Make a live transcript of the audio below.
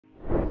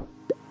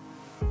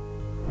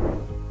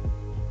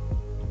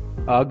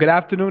Good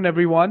afternoon,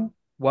 everyone.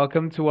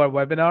 Welcome to our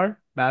webinar,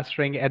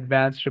 Mastering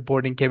Advanced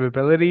Reporting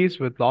Capabilities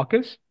with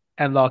Lawcus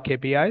and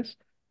LawKPIs.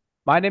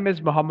 My name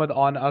is Muhammad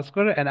An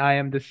Asghar, and I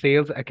am the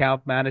Sales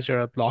Account Manager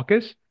at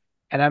Lawcus,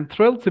 and I'm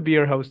thrilled to be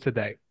your host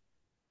today.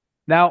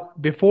 Now,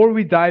 before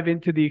we dive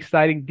into the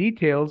exciting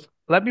details,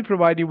 let me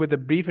provide you with a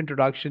brief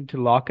introduction to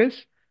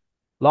Lawcus.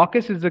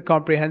 Lawcus is a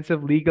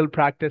comprehensive legal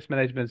practice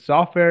management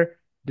software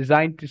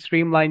designed to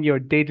streamline your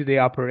day-to-day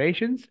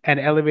operations and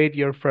elevate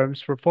your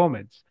firm's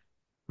performance.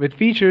 With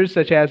features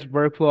such as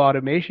workflow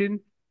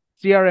automation,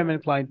 CRM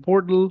and client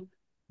portal,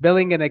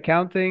 billing and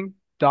accounting,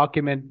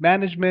 document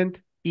management,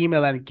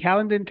 email and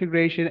calendar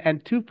integration,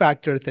 and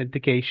two-factor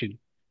authentication.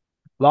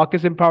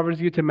 Lawcus empowers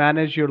you to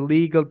manage your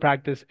legal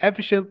practice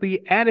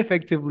efficiently and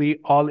effectively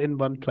all in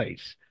one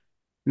place.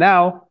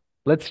 Now,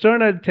 let's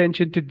turn our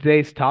attention to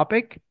today's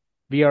topic.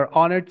 We are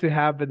honored to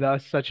have with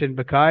us Sachin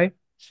Bakhai,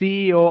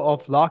 CEO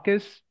of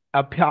Lawcus,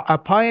 a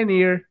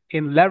pioneer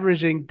in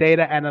leveraging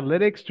data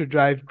analytics to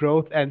drive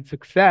growth and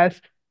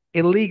success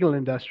in legal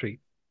industry.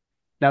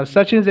 Now,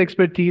 Sachin's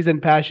expertise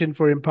and passion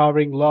for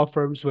empowering law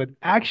firms with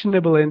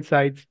actionable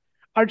insights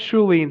are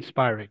truly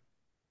inspiring.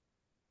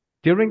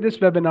 During this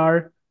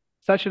webinar,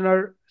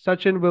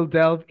 Sachin will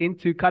delve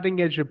into cutting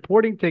edge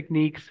reporting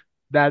techniques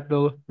that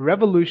will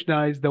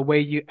revolutionize the way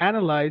you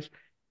analyze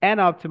and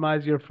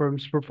optimize your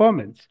firm's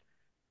performance.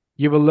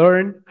 You will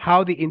learn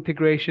how the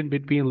integration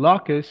between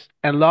Lawcus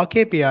and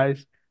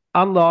LawKPIs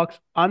unlocks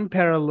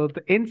unparalleled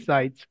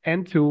insights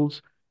and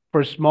tools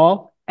for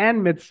small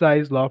and mid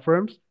sized law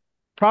firms,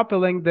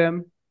 propelling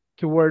them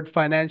toward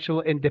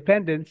financial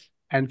independence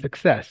and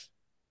success.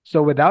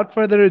 So, without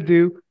further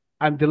ado,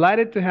 I'm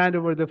delighted to hand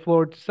over the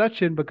floor to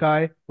Sachin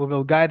Bakai, who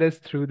will guide us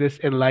through this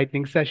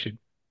enlightening session.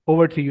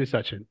 Over to you,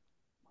 Sachin.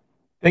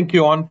 Thank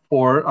you, On,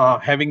 for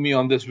having me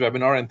on this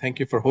webinar, and thank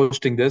you for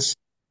hosting this.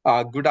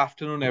 Good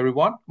afternoon,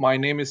 everyone. My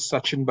name is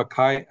Sachin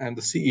Bakhai. I'm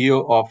the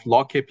CEO of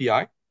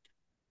LawKPI.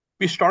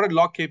 We started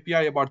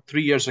LawKPI about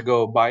 3 years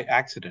ago by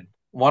accident.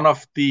 One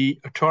of the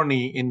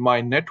attorney in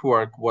my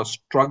network was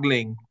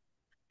struggling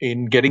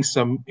in getting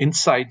some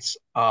insights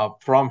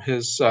from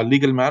his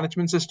legal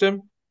management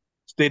system.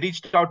 So they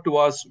reached out to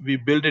us, we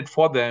built it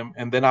for them,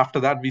 and then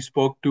after that, we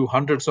spoke to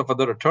hundreds of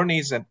other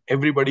attorneys, and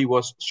everybody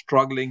was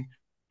struggling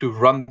to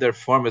run their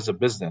firm as a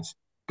business.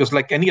 Because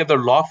like any other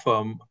law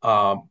firm,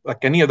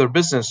 like any other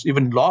business,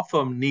 even law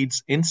firm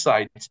needs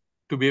insights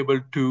to be able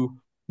to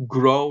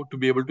grow, to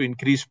be able to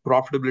increase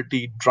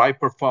profitability, drive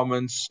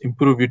performance,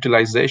 improve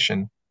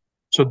utilization.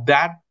 So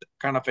that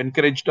kind of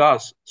encouraged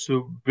us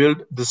to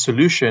build the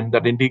solution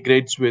that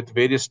integrates with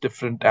various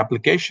different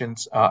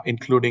applications,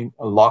 including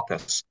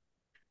Lawcus.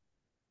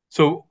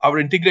 So our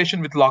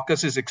integration with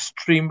Lawcus is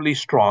extremely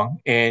strong,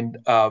 and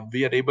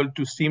we are able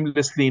to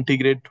seamlessly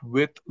integrate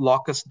with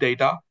Lawcus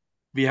data.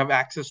 We have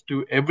access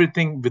to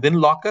everything within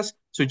Lawcus,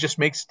 so it just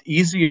makes it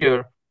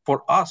easier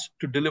for us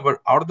to deliver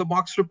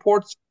out-of-the-box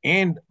reports.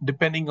 And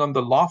depending on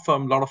the law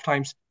firm, a lot of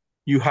times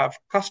you have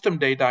custom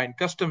data and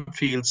custom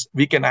fields.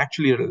 We can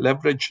actually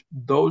leverage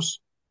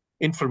those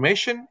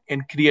information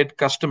and create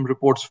custom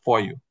reports for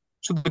you.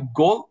 So the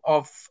goal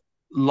of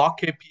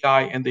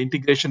LawKPI and the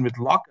integration with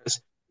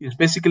Lawcus is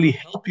basically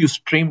help you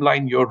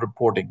streamline your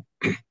reporting.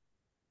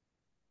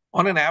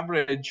 On an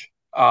average,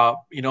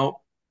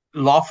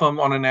 law firm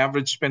on an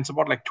average spends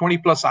about like 20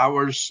 plus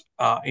hours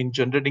in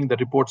generating the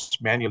reports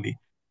manually.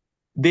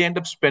 They end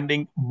up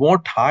spending more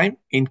time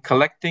in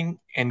collecting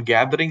and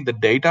gathering the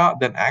data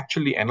than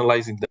actually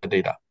analyzing the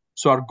data.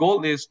 So our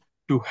goal is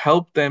to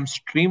help them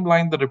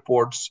streamline the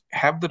reports,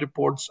 have the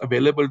reports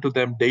available to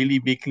them daily,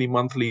 weekly,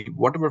 monthly,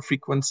 whatever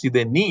frequency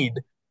they need,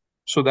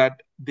 so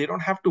that they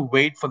don't have to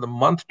wait for the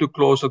month to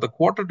close or the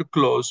quarter to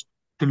close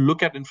to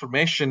look at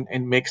information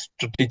and make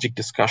strategic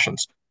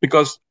discussions.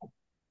 Because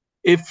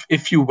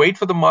if you wait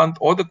for the month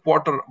or the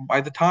quarter, by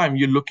the time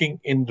you're looking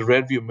in the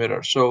rearview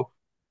mirror, so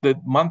the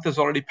month has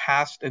already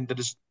passed and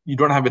you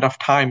don't have enough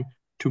time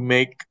to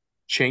make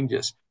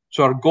changes.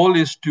 So our goal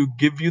is to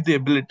give you the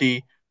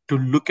ability to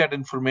look at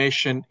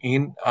information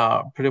in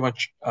pretty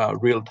much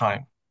real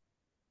time.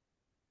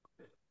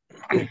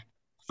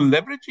 So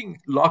leveraging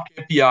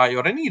LawKPI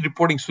or any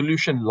reporting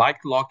solution like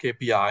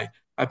LawKPI,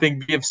 I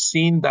think we have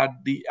seen that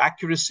the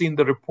accuracy in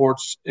the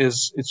reports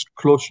is it's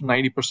close to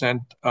 90%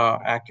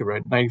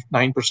 accurate,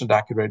 99%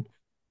 accurate.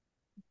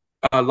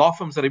 Law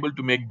firms are able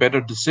to make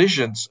better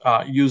decisions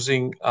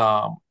using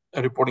a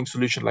reporting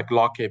solution like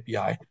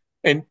LawKPI.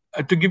 And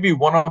to give you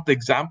one of the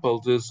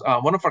examples is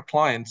one of our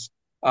clients,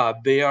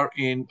 they are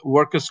in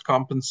workers'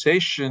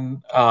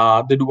 compensation.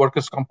 They do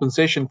workers'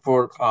 compensation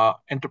for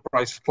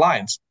enterprise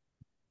clients.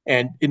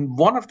 And in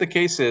one of the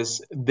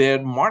cases, their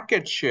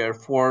market share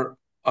for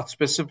a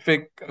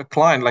specific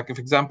client, like, for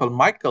example,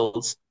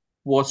 Michael's,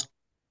 was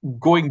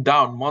going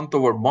down month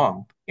over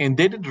month. And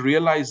they didn't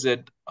realize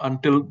it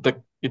until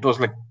it was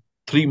like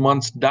 3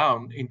 months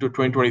down into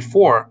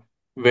 2024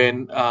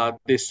 when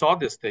they saw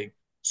this thing.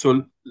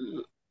 So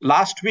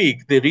last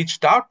week, they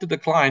reached out to the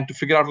client to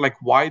figure out like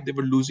why they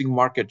were losing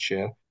market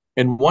share.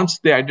 And once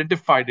they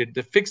identified it,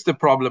 they fixed the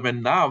problem,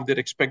 and now they're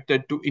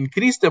expected to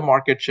increase their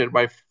market share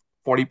by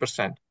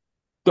 40%.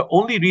 The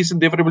only reason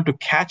they were able to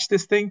catch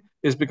this thing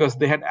is because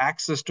they had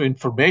access to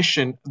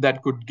information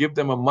that could give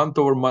them a month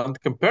over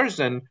month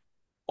comparison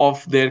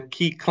of their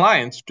key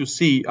clients to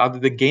see are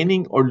they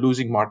gaining or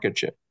losing market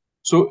share.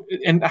 So,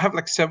 and I have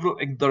like several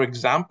other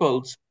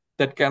examples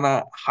that kind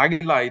of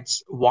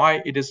highlights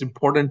why it is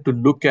important to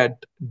look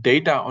at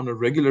data on a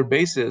regular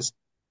basis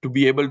to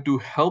be able to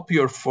help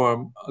your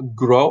firm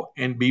grow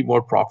and be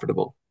more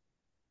profitable.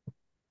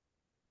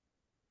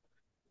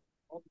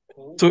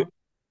 So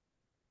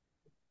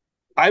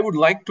I would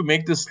like to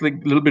make this like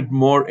a little bit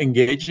more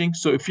engaging.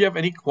 So if you have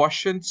any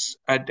questions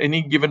at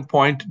any given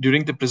point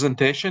during the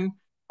presentation,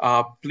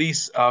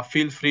 please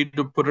feel free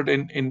to put it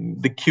in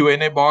the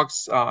Q&A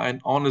box,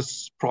 and On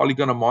is probably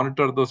going to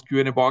monitor those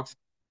Q&A box.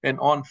 And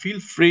On, feel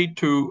free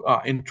to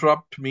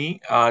interrupt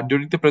me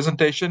during the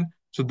presentation.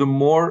 So the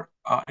more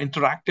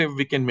interactive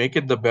we can make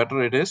it, the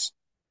better it is.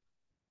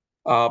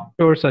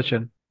 Sure,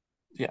 Sachin.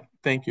 Yeah,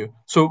 thank you.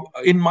 So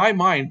in my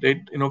mind,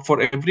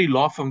 for every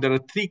law firm, there are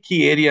three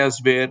key areas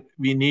where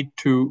we need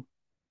to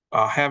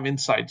have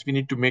insights. We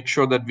need to make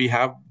sure that we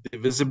have the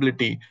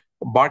visibility,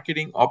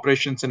 marketing,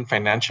 operations, and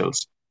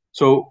financials.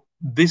 So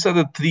these are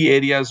the three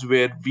areas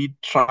where we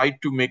try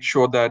to make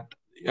sure that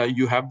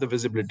you have the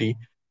visibility.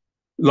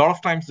 A lot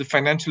of times the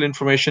financial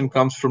information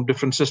comes from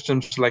different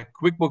systems like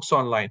QuickBooks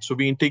Online. So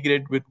we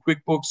integrate with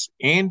QuickBooks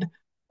and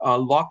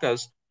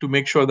Lawcus to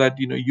make sure that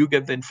you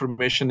get the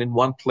information in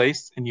one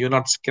place and you're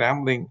not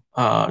scrambling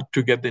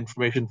to get the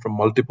information from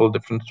multiple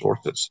different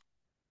sources.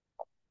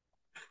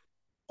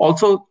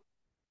 Also,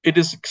 it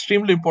is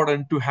extremely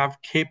important to have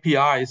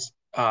KPIs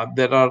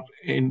that are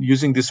in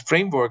using this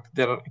framework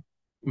that are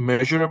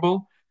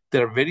measurable,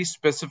 they're very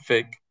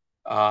specific,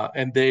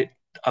 and they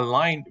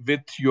align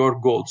with your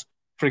goals.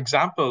 For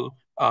example,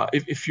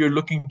 if you're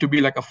looking to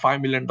be like a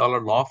 $5 million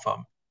law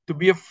firm, to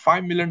be a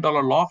 $5 million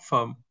law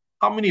firm,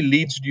 how many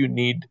leads do you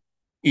need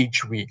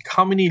each week?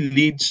 How many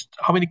leads,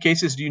 how many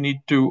cases do you need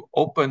to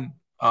open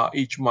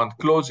each month,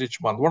 close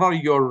each month? What are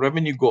your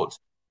revenue goals?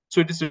 So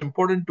it is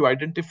important to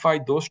identify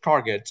those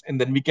targets, and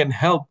then we can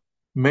help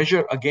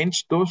measure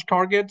against those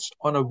targets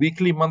on a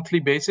weekly, monthly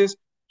basis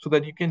so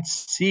that you can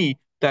see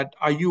that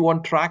are you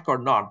on track or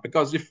not.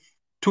 Because if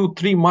 2,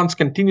 3 months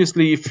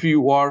continuously, if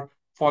you are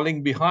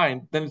falling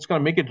behind, then it's going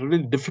to make it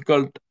really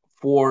difficult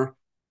for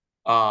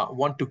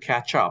one to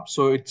catch up.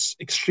 So it's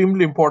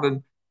extremely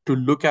important to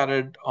look at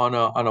it on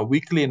a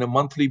weekly and a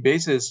monthly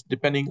basis,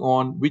 depending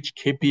on which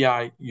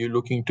KPI you're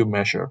looking to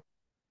measure.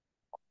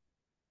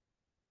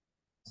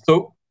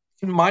 So,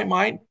 in my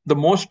mind, the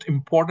most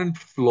important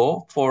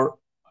flow for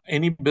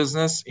any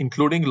business,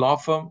 including law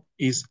firm,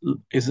 is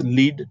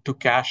lead to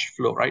cash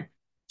flow, right?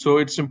 So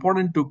it's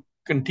important to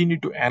continue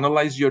to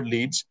analyze your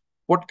leads.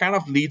 What kind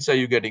of leads are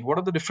you getting? What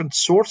are the different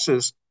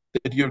sources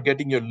that you're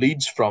getting your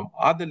leads from?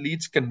 Are the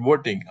leads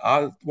converting?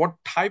 What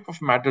type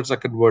of matters are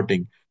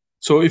converting?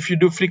 So if you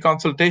do free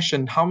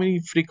consultation, how many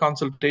free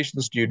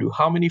consultations do you do?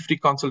 How many free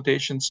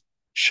consultations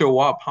show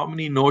up? How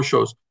many no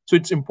shows? So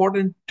it's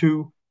important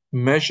to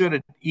measure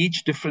at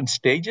each different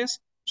stages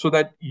so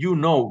that you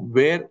know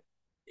where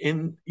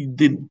in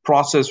the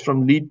process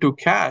from lead to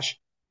cash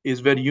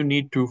is where you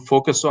need to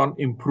focus on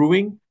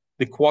improving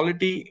the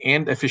quality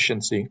and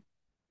efficiency.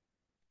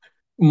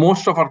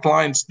 Most of our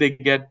clients, they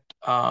get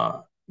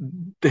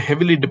they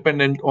heavily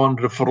dependent on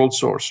referral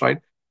source, right?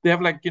 They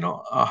have like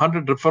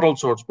 100 referral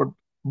source, but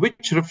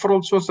which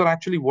referral source are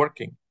actually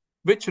working?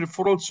 Which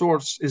referral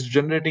source is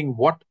generating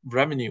what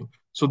revenue?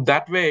 So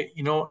that way,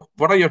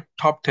 what are your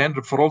top 10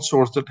 referral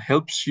source that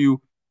helps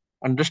you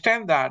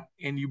understand that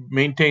and you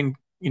maintain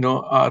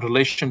a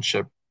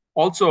relationship.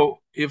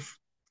 Also, if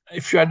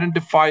you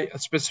identify a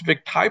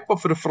specific type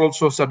of referral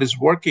source that is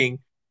working,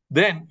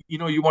 then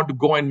you want to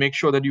go and make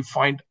sure that you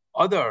find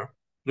other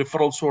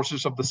referral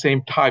sources of the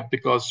same type,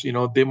 because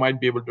they might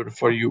be able to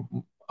refer you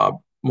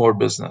more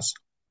business.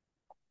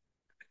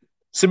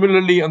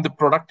 Similarly, on the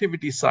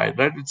productivity side,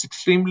 right, it's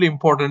extremely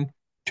important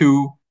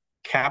to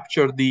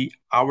capture the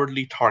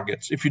hourly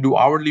targets. If you do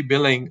hourly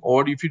billing,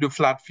 or if you do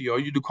flat fee, or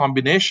you do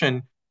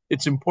combination,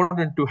 it's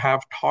important to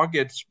have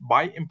targets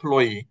by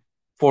employee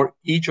for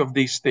each of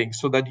these things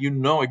so that you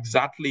know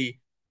exactly,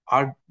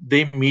 are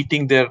they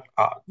meeting their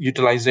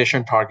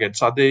utilization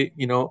targets? Are they,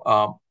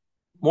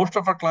 most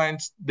of our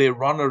clients, they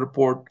run a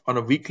report on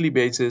a weekly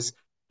basis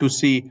to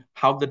see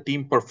how the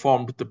team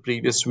performed the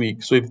previous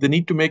week. So if they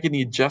need to make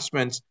any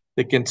adjustments,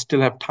 they can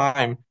still have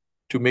time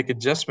to make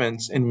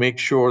adjustments and make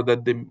sure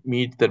that they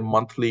meet their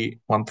monthly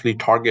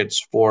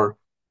targets for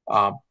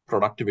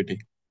productivity.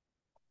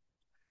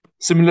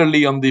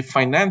 Similarly, on the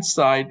finance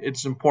side,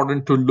 it's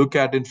important to look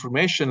at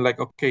information like,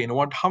 okay,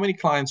 how many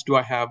clients do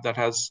I have that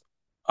has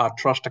a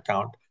trust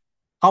account?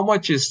 How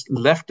much is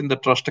left in the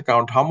trust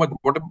account?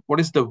 What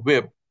is the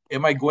WIP?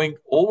 Am I going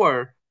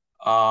over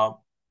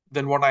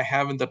than what I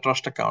have in the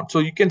trust account? So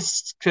you can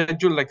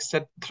schedule, like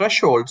set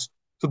thresholds,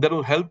 so that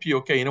will help you.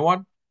 Okay,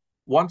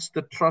 Once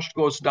the trust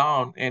goes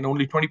down and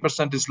only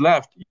 20% is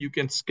left, you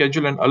can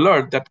schedule an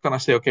alert that's going to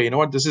say, okay, you know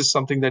what, this is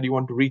something that you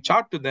want to reach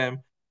out to them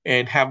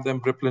and have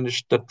them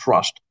replenish the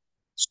trust.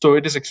 So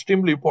it is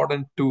extremely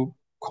important to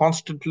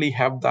constantly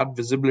have that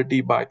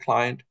visibility by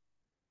client.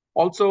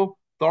 Also,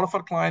 a lot of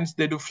our clients,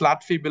 they do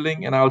flat fee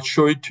billing, and I'll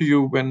show it to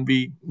you when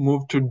we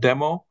move to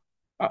demo.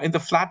 In the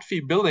flat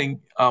fee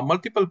billing,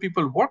 multiple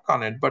people work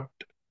on it, but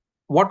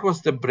what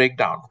was the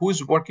breakdown?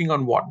 Who's working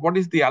on what? What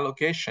is the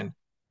allocation?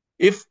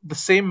 If the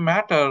same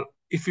matter,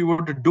 if you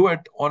were to do it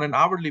on an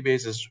hourly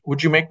basis,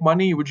 would you make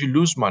money? Would you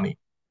lose money?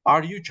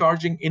 Are you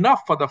charging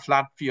enough for the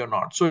flat fee or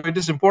not? So it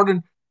is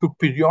important to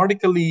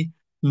periodically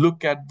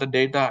look at the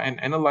data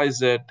and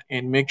analyze it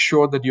and make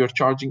sure that you're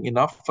charging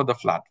enough for the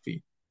flat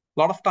fee. A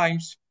lot of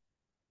times,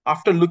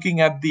 after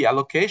looking at the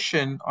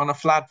allocation on a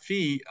flat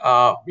fee,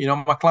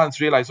 my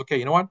clients realize, okay,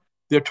 you know what?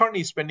 The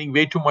attorney is spending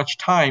way too much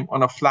time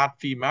on a flat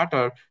fee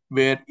matter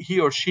where he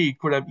or she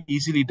could have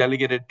easily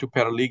delegated to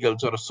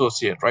paralegals or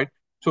associate, right?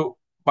 So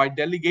by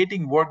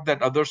delegating work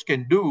that others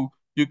can do,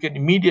 you can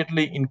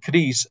immediately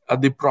increase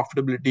the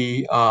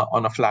profitability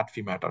on a flat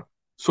fee matter.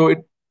 So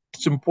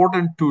it's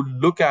important to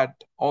look at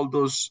all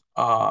those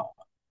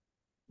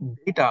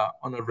data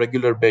on a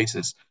regular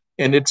basis.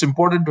 And it's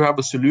important to have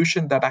a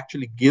solution that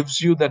actually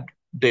gives you that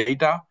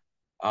data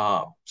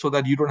so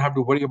that you don't have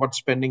to worry about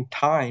spending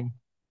time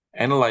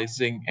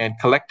analyzing and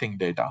collecting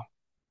data.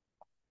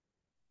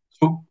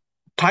 So,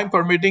 time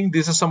permitting,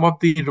 these are some of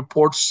the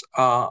reports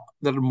that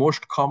are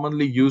most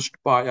commonly used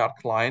by our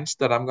clients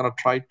that I'm going to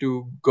try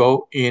to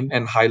go in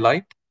and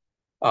highlight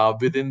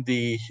within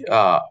the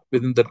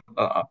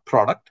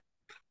product.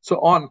 So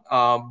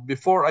on,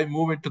 before I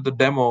move into the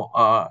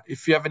demo,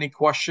 if you have any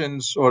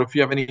questions or if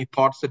you have any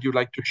thoughts that you'd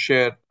like to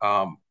share,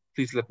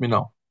 please let me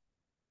know.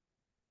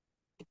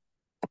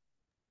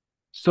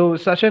 So,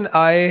 Sachin,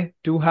 I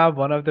do have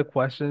one of the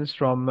questions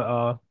from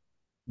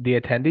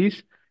the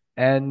attendees,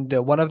 and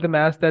one of them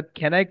asked that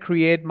can I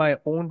create my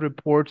own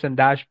reports and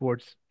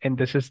dashboards in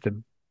the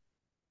system?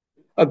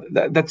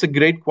 That's a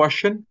great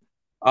question.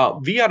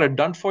 We are a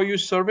done for you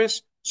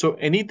service. So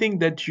anything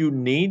that you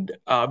need,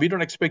 we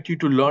don't expect you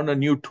to learn a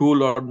new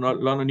tool or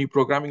learn a new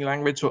programming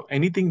language. So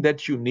anything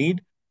that you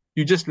need,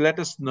 you just let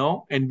us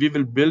know and we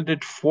will build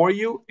it for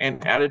you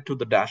and add it to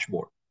the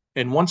dashboard.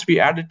 And once we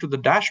add it to the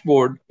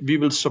dashboard, we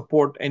will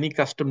support any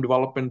custom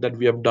development that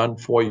we have done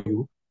for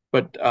you.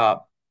 But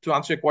to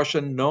answer your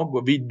question, no,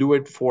 but we do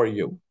it for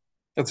you.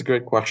 That's a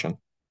great question.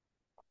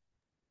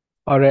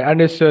 All right,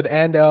 understood.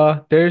 And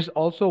there's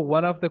also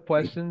one of the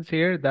questions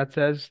here that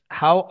says,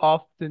 how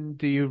often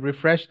do you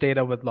refresh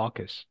data with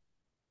Lawcus?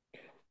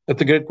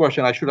 That's a great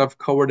question. I should have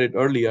covered it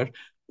earlier.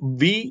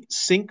 We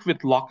sync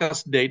with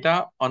Lawcus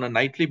data on a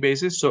nightly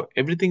basis. So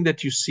everything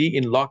that you see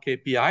in Lock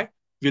API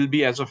will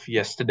be as of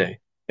yesterday.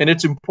 And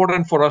it's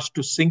important for us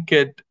to sync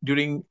it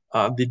during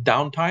the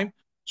downtime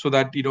so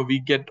that we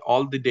get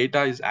all the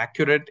data is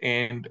accurate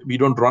and we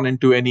don't run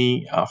into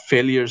any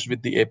failures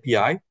with the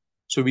API.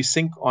 So we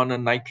sync on a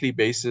nightly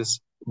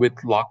basis with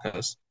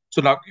Lawcus. So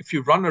now if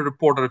you run a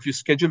report or if you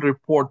schedule a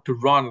report to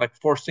run like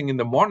first thing in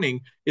the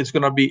morning, it's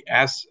going to be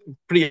as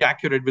pretty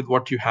accurate with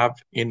what you have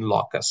in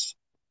Lawcus.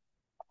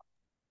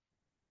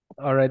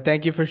 All right,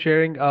 thank you for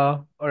sharing.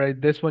 All right,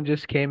 this one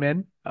just came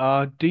in.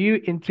 Do you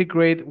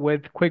integrate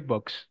with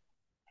QuickBooks?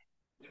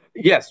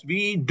 Yes,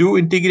 we do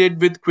integrate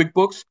with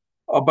QuickBooks,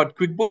 but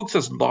QuickBooks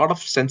has a lot of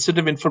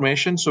sensitive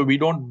information, so we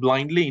don't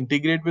blindly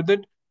integrate with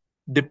it.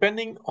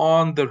 Depending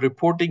on the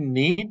reporting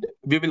need,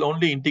 we will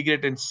only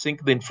integrate and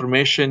sync the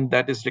information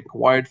that is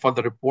required for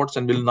the reports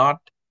and will not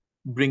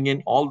bring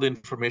in all the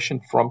information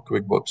from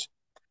QuickBooks.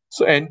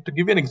 So, and to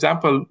give you an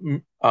example,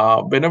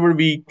 whenever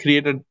we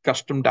create a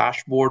custom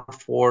dashboard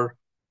for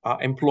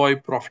employee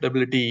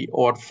profitability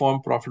or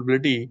firm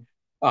profitability,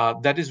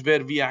 that is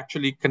where we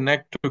actually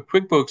connect to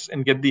QuickBooks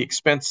and get the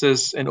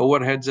expenses and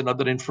overheads and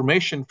other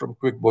information from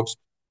QuickBooks.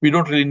 We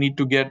don't really need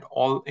to get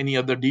all any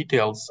other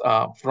details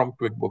from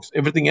QuickBooks.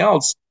 Everything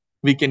else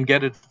we can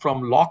get it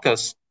from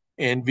Lawcus,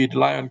 and we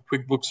rely on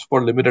QuickBooks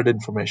for limited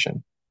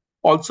information.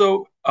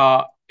 Also,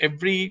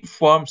 every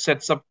firm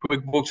sets up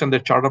QuickBooks and their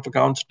chart of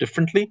accounts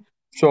differently.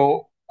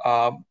 So,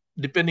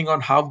 depending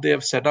on how they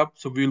have set up,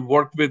 so we'll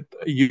work with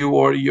you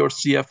or your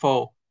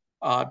CFO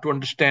to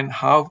understand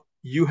how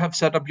you have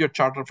set up your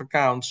chart of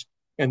accounts,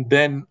 and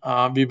then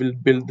we will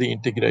build the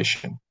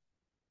integration.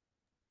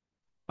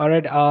 All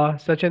right,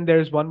 Sachin,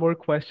 there's one more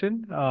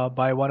question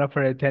by one of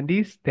our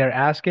attendees. They're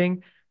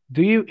asking,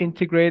 do you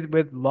integrate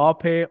with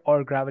LawPay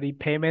or Gravity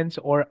Payments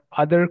or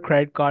other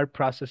credit card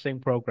processing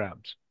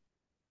programs?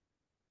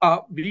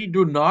 We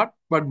do not,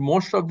 but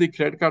most of the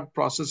credit card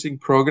processing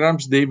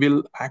programs, they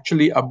will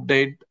actually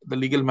update the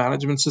legal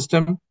management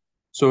system.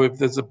 So if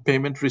there's a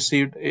payment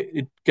received,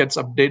 it gets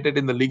updated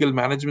in the legal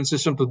management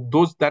system.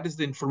 So that is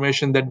the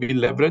information that we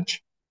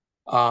leverage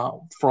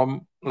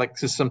from like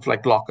systems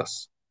like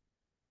Lawcus.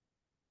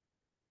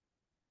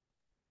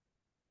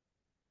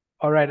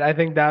 All right, I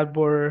think that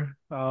were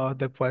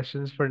the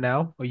questions for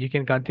now. You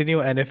can continue,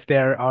 and if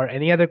there are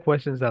any other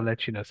questions, I'll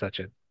let you know,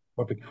 Sachin.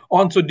 Perfect.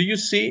 On. So do you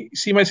see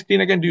my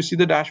screen again? Do you see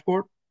the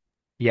dashboard?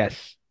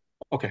 Yes.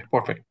 Okay,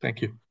 perfect.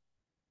 Thank you.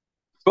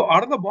 So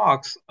out of the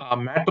box,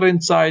 matter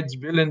insights,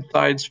 bill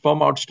insights,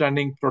 firm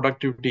outstanding,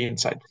 productivity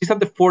insights. These are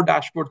the four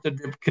dashboards that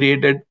we've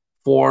created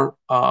for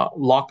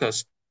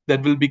Lawcus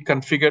that will be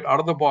configured out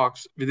of the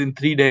box within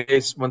 3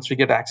 days once we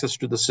get access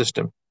to the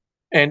system.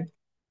 And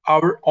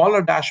our all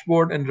our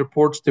dashboard and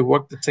reports, they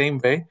work the same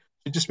way.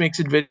 It just makes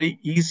it very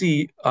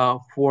easy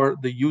for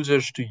the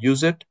users to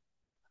use it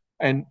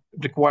and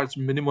requires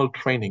minimal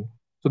training.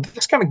 So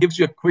this kind of gives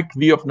you a quick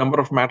view of number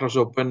of matters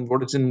open,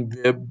 what is in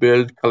web,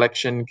 build,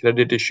 collection,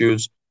 credit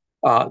issues.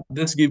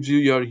 This gives you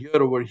your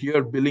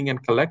year-over-year billing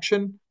and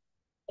collection.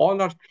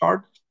 All our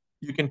charts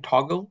you can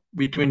toggle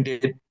between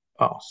date.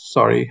 Oh,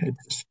 sorry, it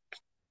just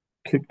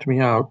kicked me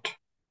out.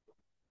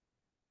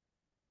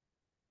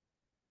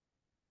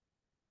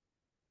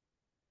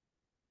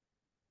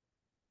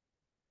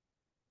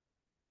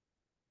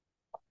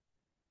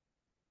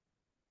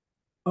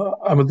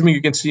 I'm assuming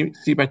you can see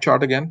my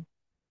chart again.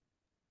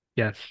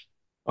 Yes.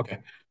 Okay.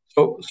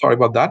 So sorry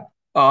about that.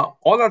 All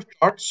our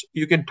charts,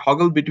 you can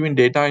toggle between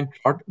data and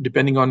chart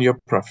depending on your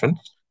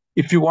preference.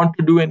 If you want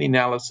to do an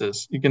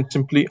analysis, you can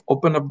simply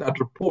open up that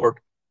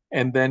report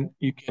and then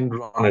you can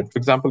run it. For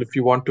example, if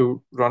you want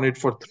to run it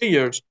for 3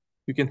 years,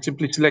 you can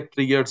simply select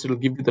 3 years. It'll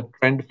give you the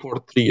trend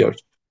for 3 years.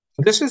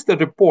 This is the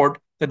report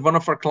that one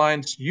of our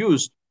clients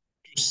used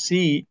to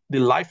see the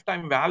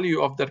lifetime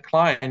value of their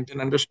client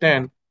and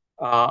understand,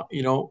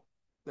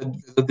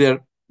 that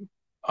they're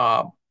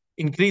uh,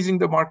 increasing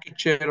the market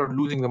share or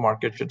losing the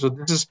market share. So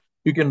this is,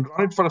 you can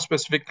run it for a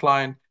specific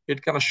client.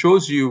 It kind of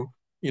shows you,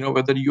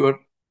 whether you are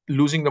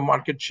losing the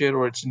market share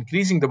or it's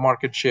increasing the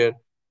market share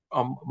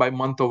by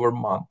month over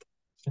month.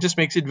 It just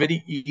makes it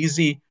very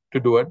easy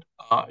to do it.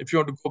 If you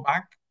want to go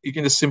back, you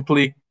can just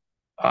simply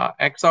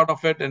X out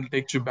of it and it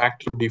takes you back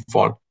to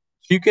default.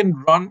 So you can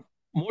run,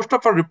 most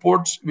of our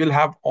reports will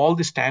have all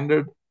the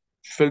standard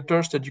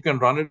filters that you can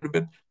run it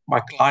with, by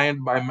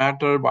client, by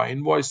matter, by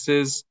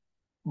invoices,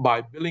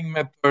 by billing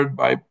method,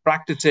 by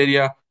practice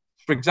area.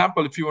 For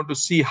example, if you want to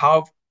see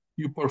how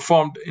you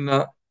performed in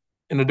a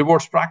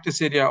divorce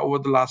practice area over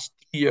the last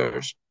 3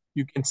 years,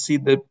 you can see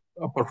the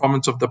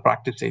performance of the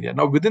practice area.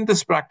 Now, within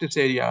this practice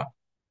area,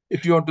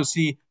 if you want to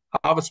see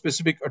how a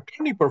specific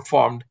attorney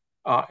performed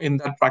in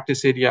that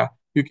practice area,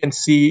 you can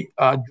see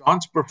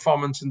John's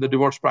performance in the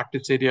divorce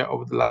practice area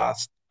over the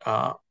last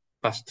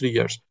 3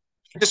 years.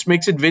 It just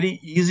makes it very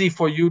easy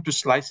for you to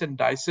slice and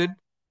dice it,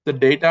 the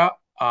data,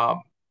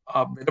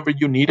 whenever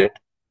you need it.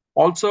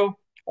 Also,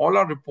 all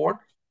our report,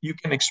 you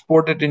can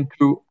export it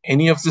into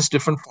any of these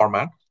different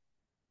formats.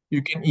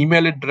 You can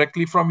email it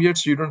directly from here,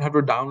 so you don't have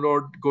to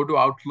download, go to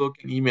Outlook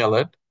and email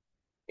it.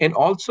 And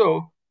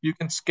also, you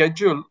can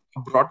schedule a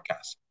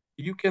broadcast.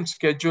 You can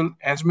schedule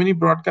as many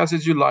broadcasts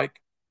as you like.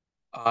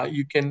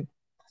 You can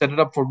set it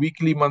up for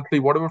weekly, monthly,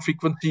 whatever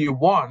frequency you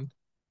want,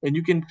 and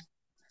you can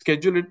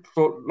schedule it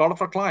for a lot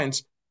of our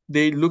clients.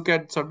 They look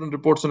at certain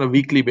reports on a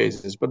weekly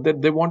basis, but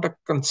they want a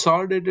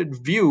consolidated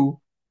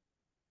view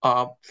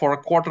for a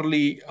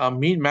quarterly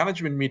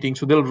management meeting.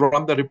 So they'll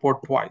run the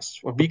report twice,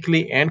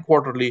 weekly and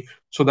quarterly,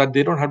 so that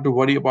they don't have to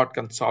worry about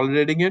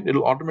consolidating it.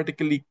 It'll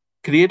automatically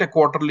create a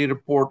quarterly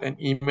report and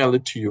email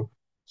it to you.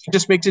 So it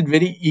just makes it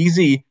very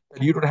easy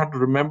that you don't have to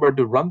remember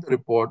to run the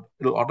report.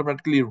 It'll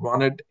automatically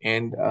run it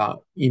and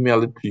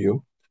email it to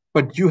you.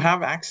 But you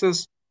have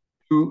access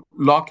to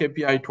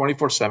LawKPI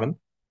 24/7.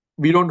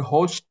 We don't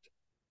host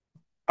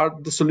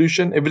the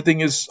solution.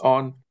 Everything is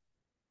on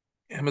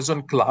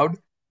Amazon Cloud,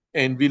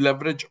 and we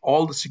leverage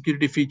all the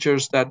security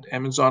features that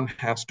Amazon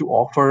has to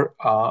offer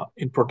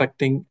in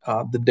protecting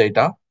the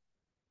data.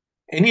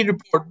 Any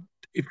report,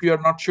 if you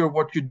are not sure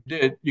what you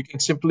did, you can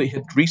simply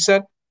hit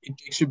reset. It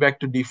takes you back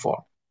to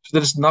default. So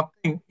there is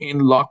nothing in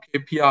Lock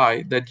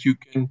API that you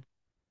can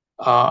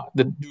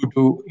that do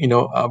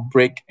to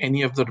break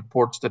any of the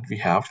reports that we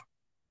have.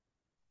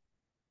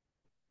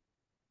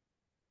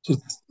 So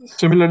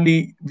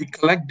similarly, we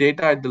collect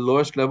data at the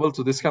lowest level.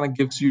 So this kind of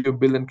gives you a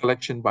bill and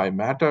collection by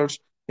matters.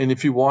 And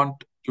if you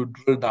want to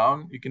drill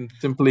down, you can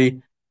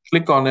simply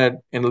click on it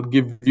and it'll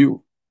give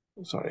you,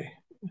 sorry,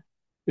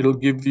 it'll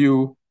give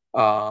you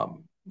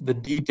the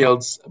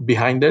details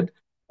behind it.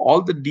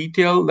 All the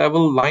detail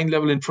level, line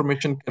level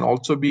information can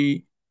also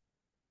be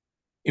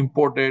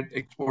imported,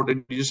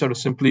 exported. You just have to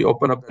simply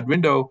open up that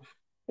window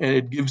and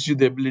it gives you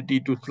the ability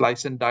to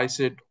slice and dice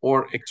it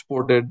or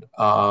export it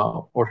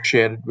or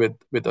share it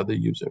with other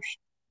users.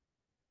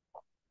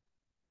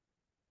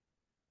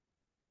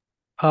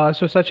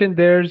 So Sachin,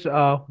 there's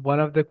one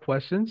of the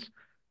questions.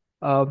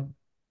 Um,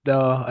 the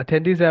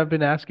attendees have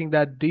been asking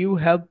that, do you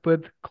help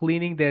with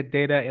cleaning their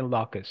data in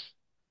Lawcus?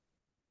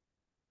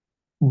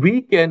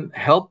 We can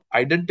help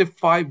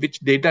identify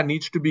which data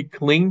needs to be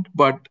cleaned,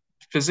 but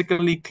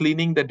physically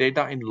cleaning the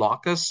data in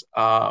Lawcus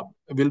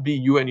will be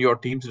you and your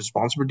team's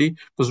responsibility,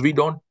 because we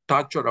don't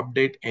touch or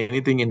update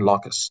anything in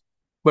Lawcus.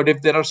 But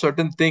if there are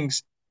certain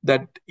things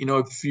that,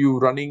 if you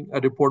running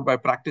a report by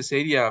practice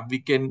area, we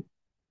can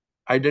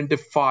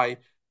identify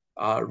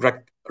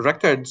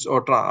records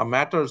or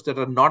matters that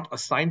are not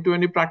assigned to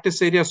any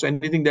practice area. So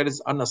anything that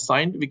is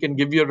unassigned, we can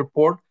give you a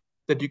report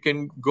that you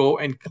can go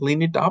and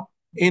clean it up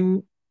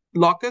in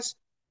Lawcus,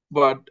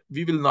 but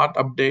we will not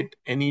update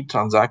any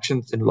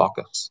transactions in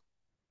Lawcus.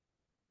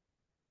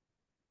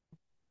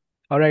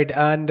 All right,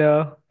 and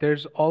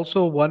there's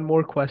also one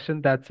more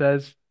question that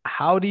says,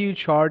 how do you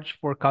charge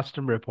for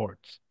custom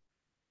reports?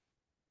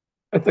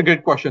 That's a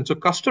great question. So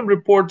custom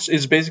reports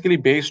is basically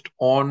based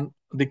on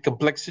the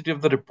complexity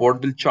of the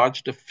report. We'll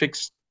charge the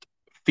fixed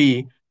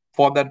fee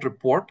for that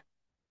report.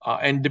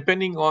 And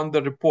depending on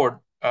the report,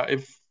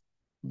 if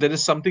there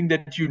is something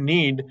that you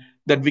need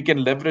that we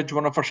can leverage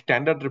one of our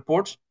standard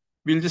reports,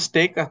 we'll just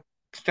take a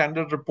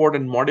standard report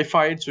and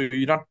modify it. So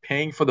you're not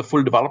paying for the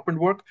full development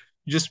work,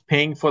 you're just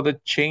paying for the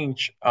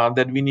change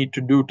that we need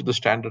to do to the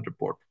standard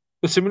report.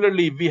 So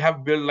similarly, we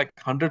have built like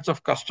hundreds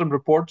of custom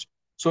reports.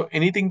 So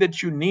anything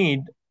that you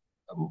need,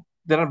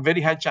 there are very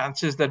high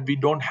chances that we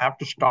don't have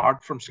to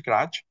start from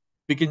scratch.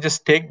 We can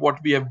just take what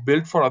we have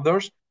built for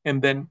others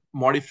and then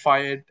modify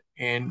it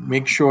and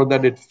make sure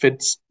that it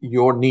fits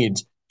your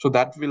needs. So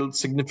that will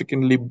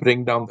significantly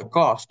bring down the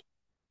cost.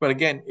 But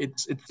again,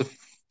 it's a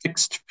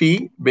fixed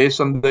fee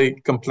based on the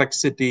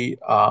complexity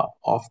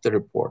of the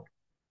report.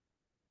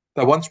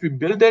 Now, once we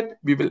build it,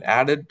 we will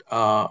add it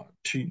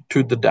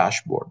to the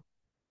dashboard.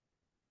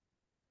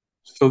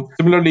 So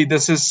similarly,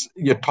 this is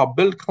your top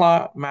build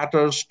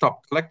matters,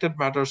 top collected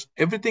matters.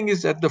 Everything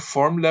is at the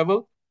firm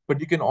level, but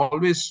you can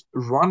always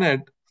run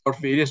it for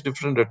various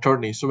different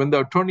attorneys. So when the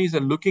attorneys are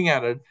looking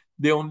at it,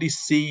 they only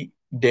see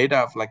data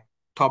of like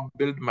top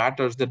build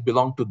matters that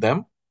belong to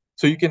them.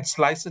 So you can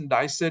slice and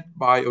dice it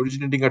by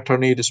originating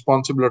attorney,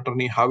 responsible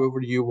attorney,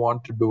 however you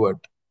want to do it.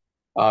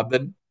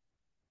 Then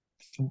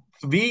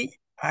we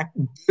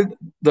build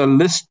the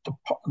list,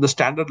 the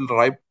standard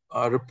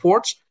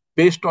reports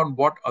based on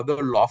what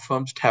other law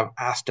firms have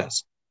asked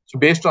us. So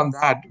based on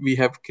that, we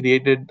have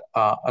created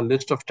a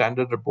list of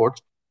standard reports,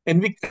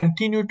 and we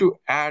continue to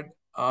add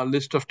a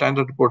list of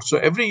standard reports. So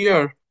every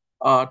year,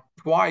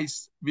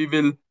 twice, you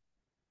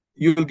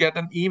will get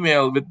an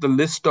email with the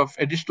list of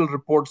additional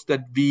reports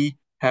that we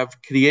have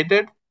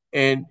created.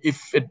 And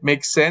if it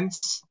makes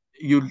sense,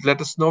 you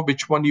let us know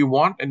which one you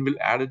want and we'll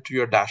add it to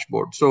your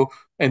dashboard. So,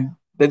 and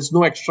there's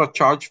no extra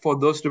charge for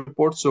those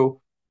reports.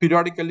 So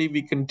periodically,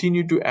 we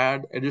continue to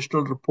add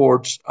additional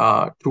reports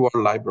to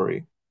our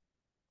library.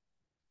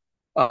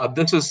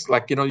 This is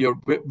like, your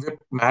WIP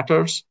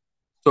matters.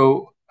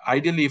 So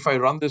ideally, if I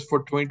run this for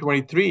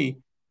 2023,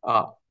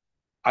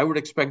 I would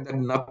expect that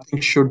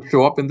nothing should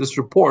show up in this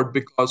report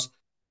because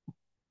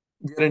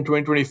we are in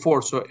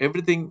 2024. So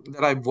everything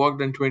that I've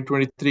worked in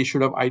 2023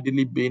 should have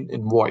ideally been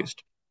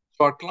invoiced.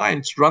 So our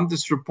clients run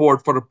this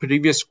report for a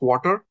previous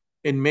quarter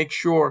and make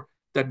sure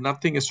that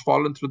nothing has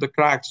fallen through the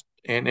cracks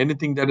and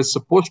anything that is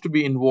supposed to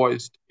be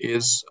invoiced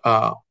is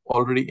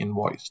already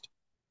invoiced.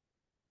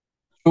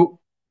 So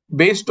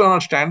based on our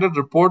standard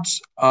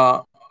reports,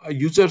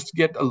 users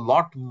get a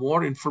lot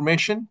more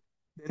information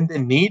than they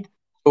need.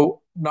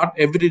 So not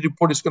every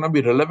report is going to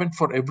be relevant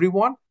for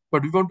everyone,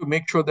 but we want to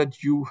make sure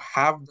that you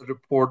have the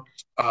report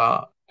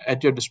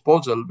at your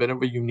disposal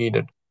whenever you need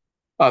it.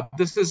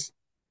 This is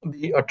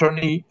the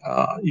attorney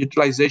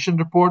utilization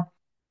report.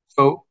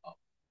 So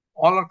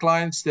all our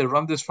clients, they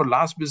run this for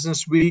last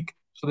business week.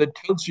 So that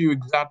tells you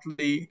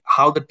exactly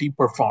how the team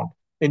performed.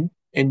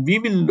 And we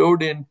will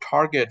load in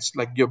targets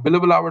like your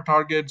billable hour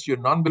targets, your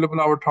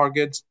non-billable hour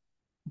targets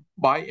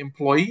by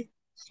employee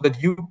so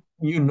that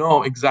you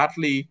know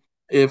exactly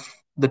if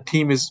the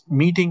team is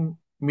meeting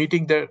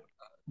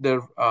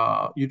their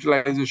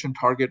utilization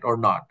target or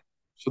not.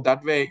 So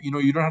that way,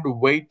 you don't have to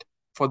wait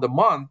for the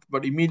month,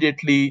 but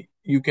immediately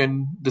you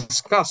can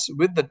discuss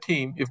with the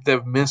team if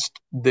they've missed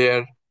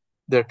their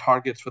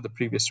targets for the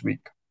previous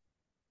week.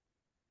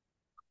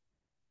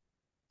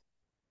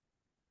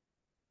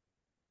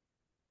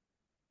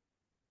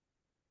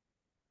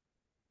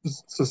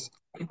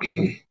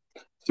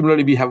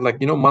 Similarly, we have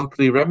like,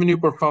 monthly revenue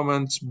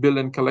performance, bill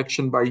and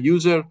collection by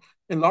user.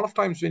 And a lot of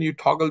times when you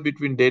toggle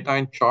between data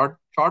and chart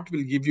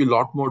will give you a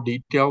lot more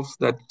details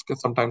that's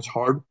sometimes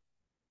hard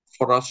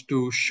for us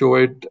to show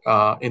it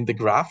in the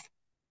graph.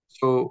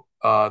 So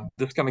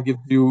this kind of gives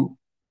you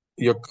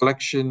your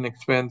collection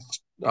expense,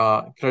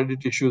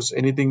 credit issues,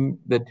 anything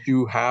that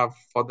you have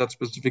for that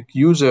specific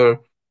user.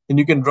 And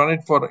you can run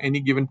it for any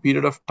given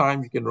period of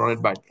time. You can run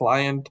it by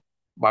client,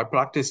 by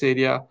practice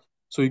area.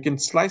 So you can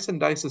slice and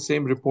dice the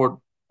same report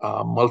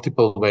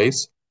multiple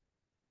ways.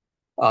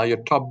 Your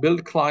top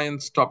billed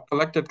clients, top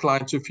collected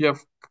clients. If you have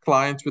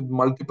clients with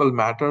multiple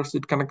matters,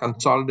 it kind of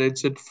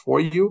consolidates it for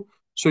you.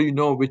 So you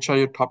know which are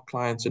your top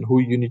clients and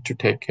who you need to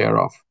take care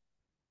of.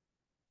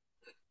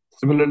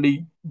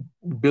 Similarly,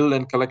 bill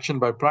and collection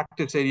by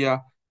practice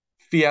area,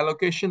 fee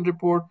allocation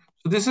report.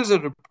 So this is a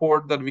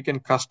report that we can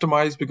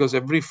customize because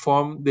every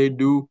firm, they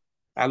do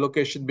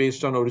allocation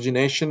based on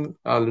origination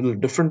a little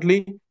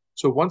differently.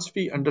 So once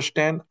we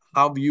understand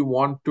how you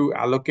want to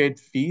allocate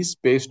fees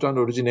based on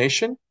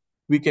origination,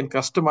 we can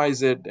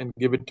customize it and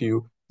give it to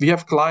you. We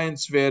have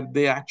clients where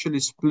they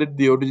actually split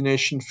the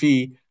origination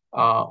fee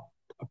up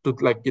to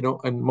like,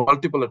 and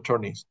multiple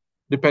attorneys,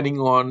 depending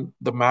on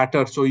the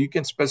matter. So you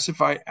can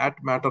specify at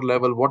matter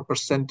level what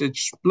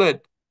percentage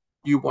split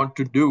you want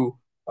to do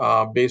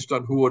based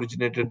on who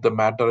originated the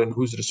matter and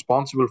who's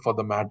responsible for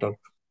the matter.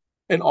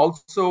 And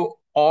also,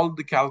 all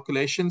the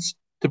calculations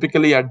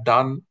typically are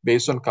done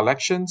based on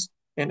collections,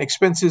 and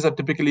expenses are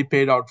typically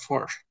paid out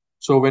first.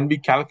 So when we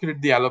calculate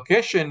the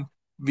allocation,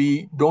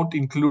 we don't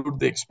include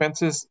the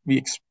expenses,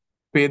 we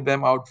pay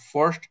them out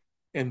first,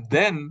 and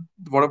then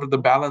whatever the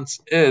balance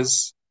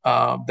is,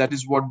 that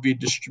is what we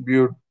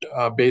distribute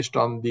based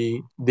on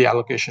the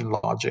allocation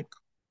logic.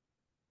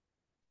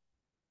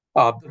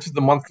 This is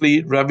the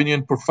monthly revenue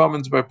and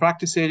performance by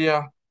practice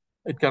area.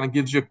 It kind of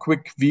gives you a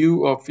quick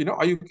view of,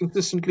 are you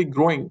consistently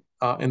growing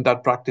in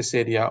that practice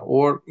area,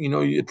 or,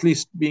 at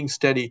least being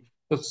steady.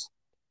 Because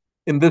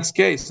in this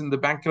case, in the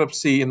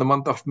bankruptcy in the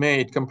month of May,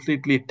 it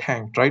completely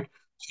tanked, right?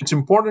 So it's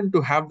important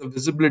to have the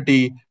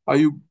visibility. Are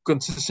you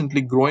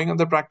consistently growing in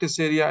the practice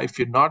area? If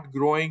you're not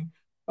growing,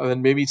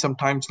 then maybe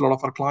sometimes a lot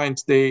of our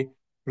clients, they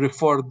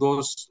refer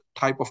those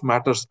type of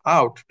matters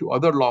out to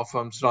other law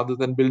firms rather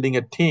than building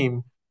a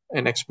team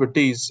and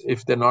expertise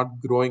if they're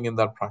not growing in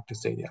that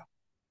practice area.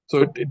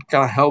 So it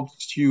kind of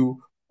helps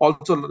you.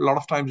 Also, a lot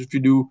of times if you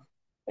do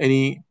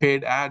any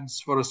paid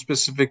ads for a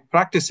specific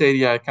practice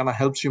area, it kind of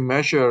helps you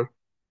measure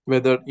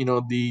whether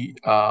the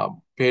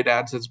paid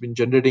ads has been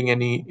generating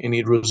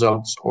any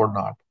results or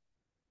not.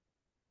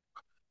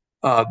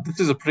 This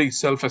is a pretty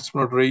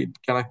self-explanatory. It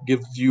kind of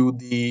gives you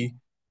the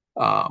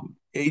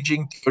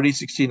aging, 30,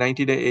 60,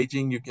 90-day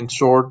aging. You can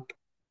sort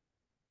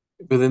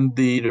within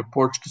the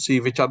reports to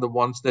see which are the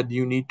ones that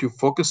you need to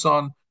focus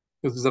on,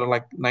 because these are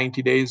like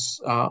 90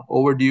 days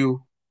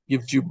overdue.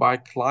 Gives you by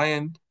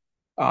client.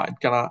 It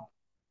kind of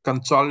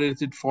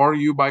consolidates it for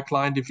you by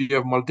client if you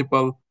have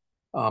multiple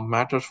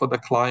matters for the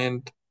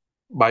client,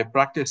 by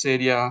practice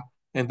area.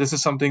 And this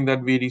is something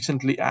that we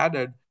recently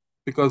added,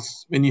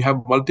 because when you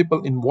have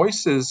multiple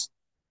invoices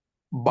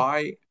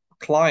by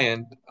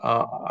client,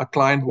 a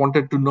client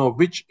wanted to know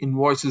which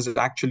invoice is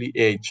actually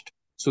aged.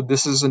 So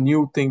this is a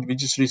new thing we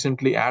just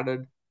recently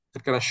added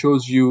that kind of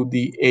shows you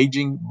the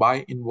aging by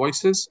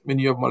invoices when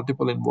you have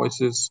multiple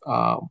invoices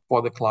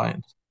for the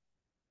client.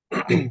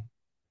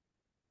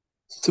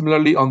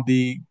 Similarly, on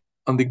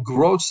the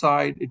growth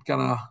side, it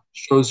kind of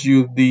shows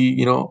you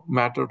the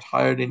matter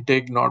hired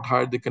intake, not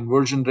hired, the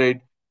conversion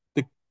rate.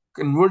 The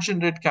conversion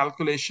rate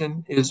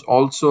calculation is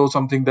also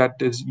something that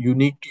is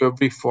unique to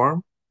every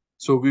firm.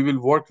 So we will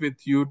work with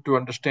you to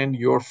understand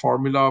your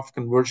formula of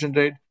conversion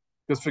rate.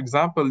 Because, for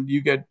example,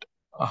 you get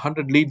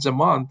 100 leads a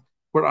month,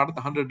 but out of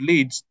the 100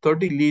 leads,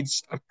 30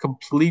 leads are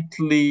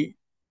completely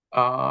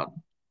uh,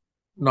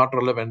 not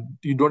relevant.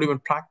 You don't even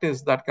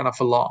practice that kind of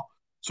a law.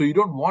 So you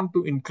don't want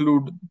to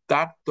include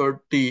that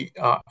 30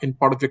 in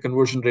part of your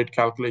conversion rate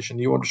calculation.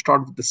 You want to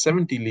start with the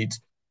 70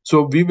 leads.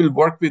 So we will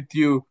work with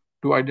you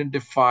to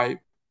identify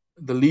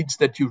the leads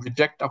that you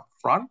reject up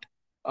front.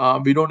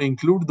 We don't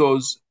include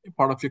those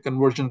part of your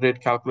conversion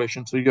rate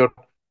calculation. So your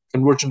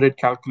conversion rate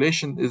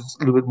calculation is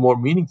a little bit more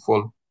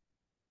meaningful.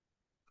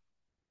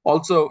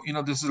 Also,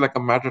 this is like a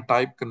matter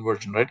type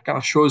conversion, right? Kind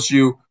of shows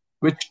you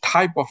which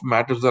type of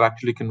matters are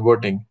actually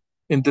converting.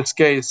 In this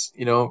case,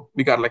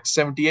 we got like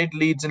 78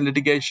 leads in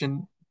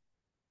litigation,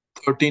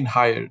 13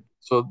 hired.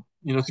 So,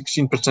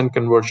 16%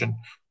 conversion.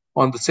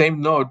 On the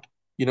same note,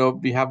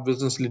 we have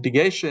business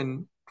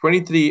litigation,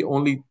 23,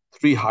 only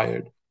 3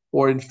 hired.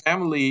 Or in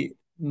family,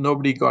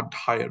 nobody got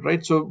hired,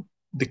 right? So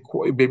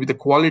maybe the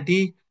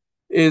quality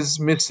is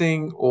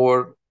missing,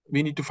 or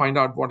we need to find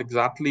out what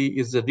exactly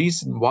is the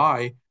reason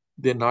why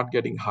they're not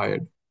getting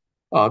hired.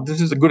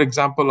 This is a good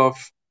example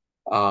of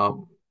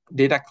um,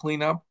 data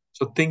cleanup.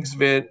 So things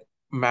where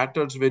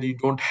matters where you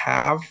don't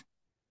have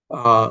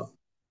uh,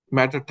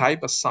 matter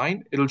type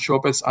assigned, it'll show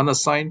up as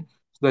unassigned.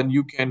 So then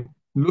you can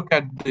look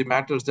at the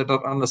matters that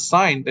are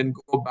unassigned and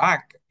go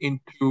back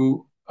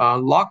into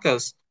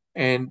Lawcus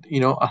and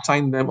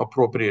assign them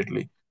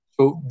appropriately.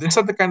 So these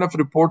are the kind of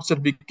reports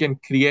that we can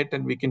create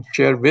and we can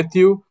share with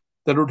you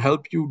that would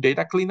help you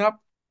data cleanup,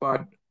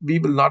 but we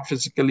will not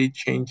physically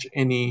change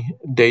any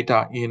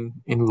data in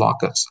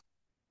Lawcus.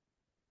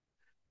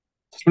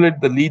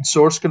 Split the lead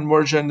source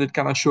conversion, it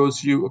kind of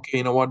shows you, okay,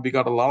 you know what, we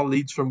got a lot of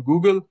leads from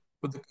Google,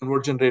 but the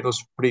conversion rate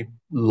was pretty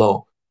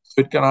low.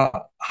 So it kind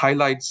of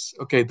highlights,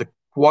 okay, the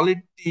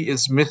quality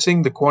is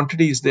missing, the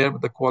quantity is there,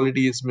 but the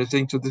quality is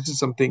missing. So this is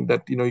something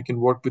that you can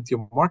work with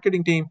your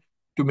marketing team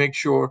to make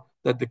sure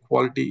that the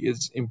quality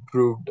is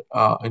improved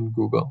in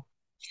Google.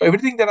 So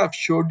everything that I've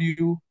showed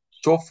you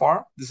so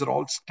far, these are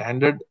all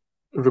standard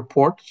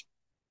reports.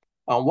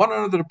 One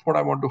other report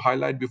I want to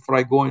highlight before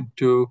I go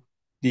into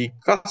the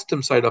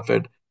custom side of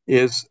it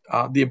is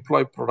the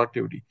employee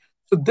productivity.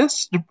 So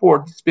this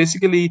report is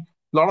basically,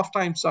 a lot of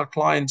times our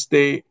clients,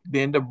 they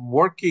end up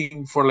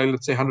working for, like,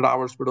 let's say 100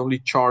 hours, but only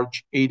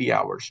charge 80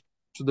 hours.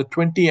 So the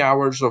 20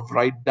 hours of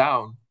write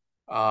down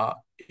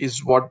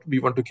is what we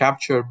want to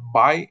capture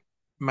by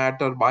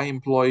matter, by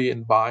employee,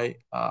 and by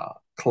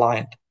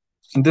client.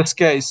 In this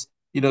case,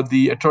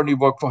 the attorney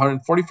worked for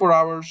 144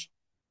 hours,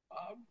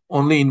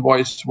 only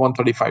invoiced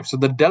 135. So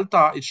the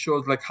delta, it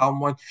shows like how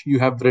much you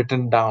have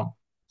written down.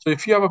 So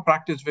if you have a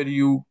practice where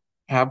you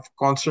have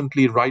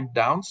constantly write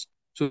downs,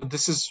 so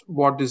this is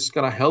what is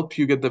going to help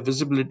you get the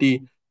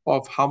visibility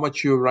of how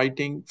much you're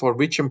writing for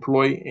which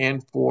employee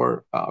and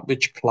for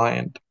which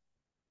client.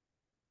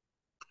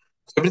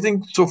 So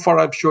everything so far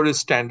I've showed is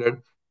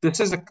standard. This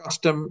is a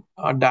custom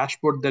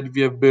dashboard that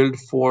we have built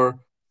for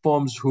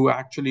firms who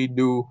actually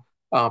do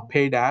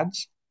paid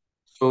ads.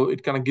 So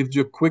it kind of gives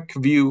you a quick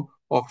view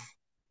of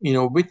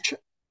which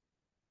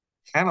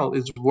channel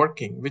is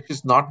working, which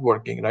is not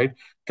working, right?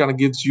 Kind of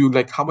gives you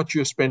like how much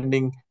you're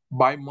spending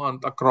by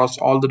month across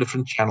all the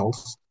different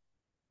channels.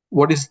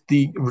 What is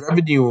the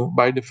revenue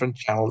by different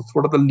channels?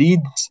 What are the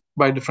leads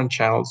by different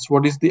channels?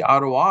 What is the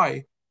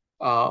ROI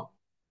uh,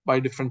 by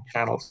different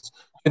channels?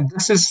 And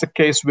this is the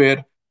case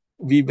where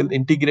we will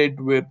integrate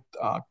with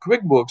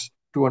QuickBooks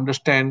to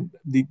understand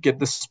get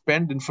the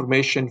spend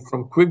information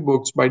from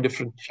QuickBooks by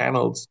different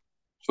channels,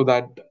 so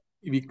that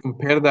we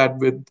compare that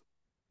with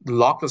the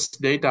Lawcus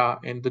data,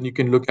 and then you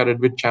can look at it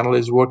which channel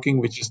is working,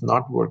 which is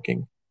not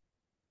working.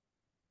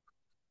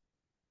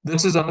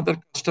 This is another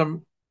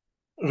custom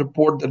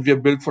report that we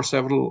have built for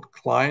several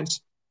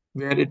clients,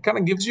 where it kind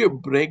of gives you a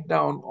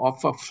breakdown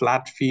of a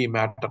flat fee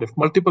matter. If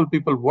multiple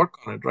people work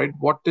on it, right,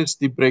 what is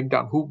the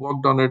breakdown, who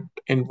worked on it,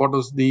 and what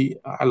was the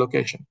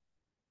allocation?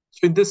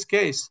 So in this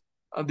case,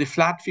 the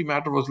flat fee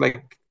matter was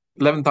like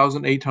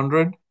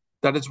 11,800.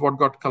 That is what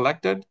got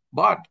collected.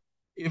 But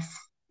if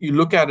you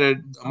look at it,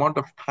 the amount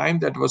of time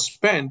that was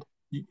spent,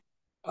 we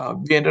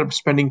ended up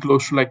spending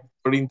close to like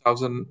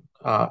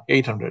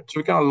 13,800. So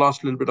we kind of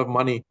lost a little bit of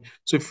money.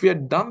 So if we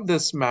had done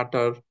this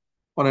matter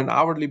on an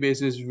hourly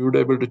basis, we would be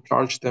able to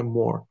charge them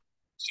more.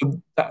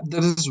 So that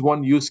is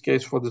one use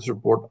case for this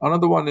report.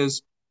 Another one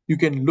is you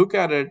can look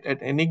at it at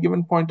any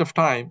given point of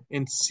time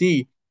and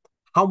see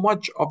how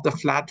much of the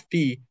flat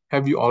fee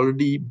have you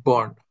already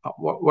burned?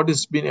 What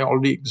has been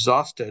already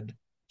exhausted?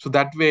 So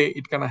that way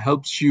it kind of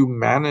helps you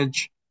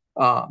manage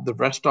the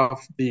rest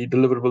of the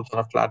deliverables on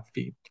a flat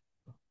fee.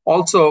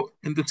 Also,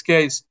 in this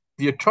case,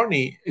 the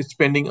attorney is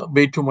spending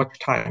way too much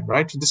time,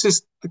 right? So this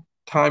is the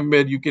time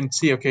where you can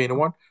see, okay, you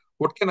know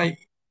what can I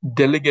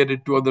delegate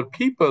it to other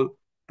people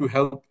to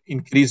help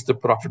increase the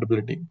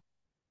profitability?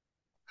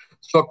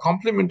 So a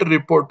complementary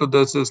report to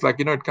this is like,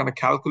 it kind of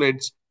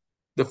calculates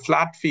the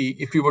flat fee.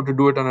 If you were to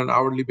do it on an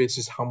hourly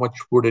basis, how much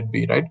would it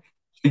be, right?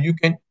 So you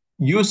can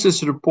use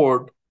this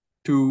report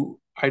to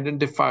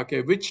identify,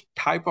 okay, which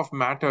type of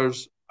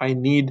matters I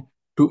need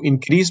to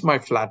increase my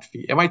flat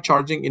fee. Am I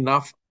charging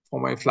enough for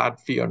my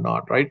flat fee or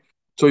not, right?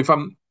 So if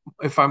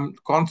I'm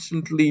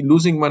constantly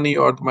losing money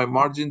or my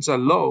margins are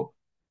low,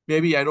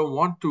 maybe I don't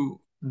want to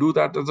do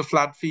that as a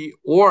flat fee,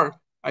 or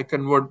I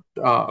convert,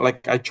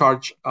 like I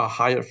charge a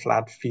higher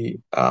flat fee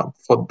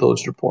for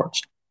those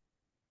reports.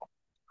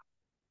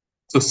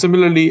 So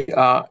similarly,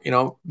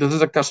 this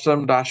is a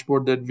custom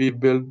dashboard that we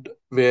built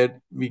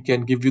where we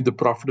can give you the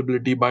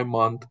profitability by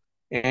month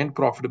and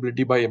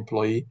profitability by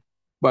employee.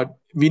 But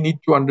we need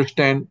to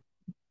understand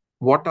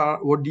what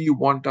do you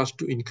want us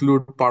to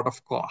include part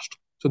of cost.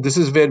 So this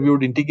is where we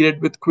would integrate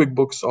with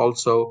QuickBooks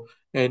also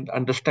and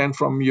understand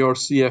from your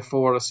CFO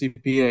or a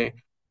CPA,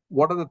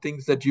 what are the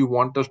things that you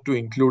want us to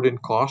include in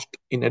cost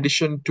in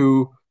addition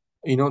to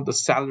the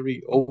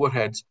salary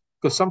overheads.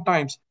 Because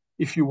sometimes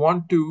if you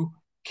want to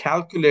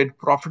calculate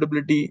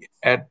profitability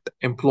at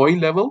employee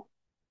level,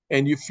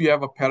 and if you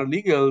have a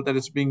paralegal that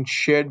is being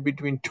shared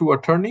between two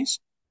attorneys,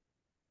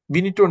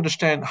 we need to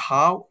understand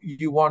how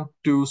you want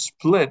to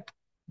split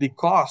the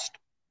cost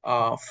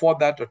for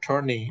that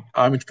attorney,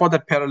 I mean, for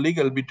that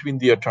paralegal between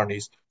the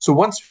attorneys. So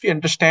once we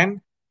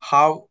understand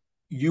how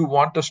you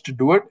want us to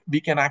do it, we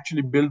can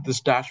actually build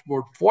this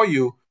dashboard for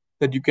you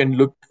that you can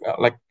look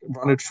like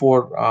run it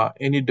for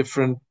any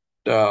different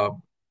uh,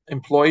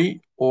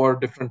 employee or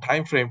different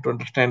time frame to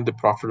understand the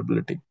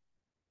profitability.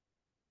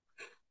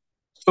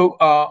 So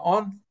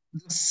on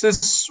this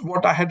is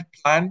what I had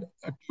planned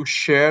to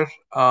share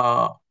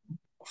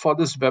for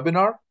this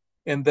webinar.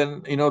 And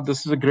then,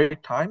 this is a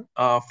great time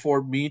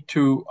for me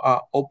to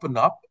open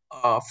up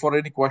for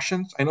any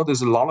questions. I know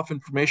there's a lot of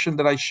information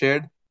that I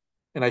shared,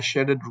 and I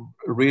shared it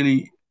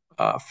really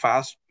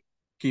fast,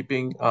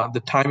 keeping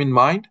the time in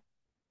mind.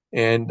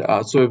 And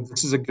so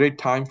this is a great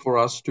time for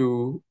us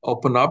to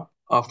open up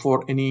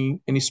for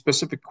any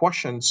specific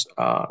questions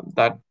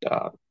that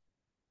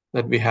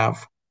we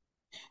have.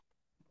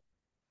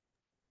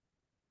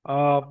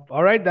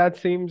 All right, that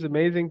seems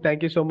amazing.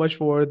 Thank you so much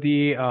for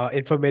the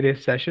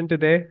informative session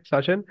today,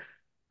 Sachin.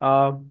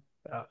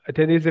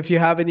 Attendees, if you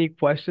have any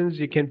questions,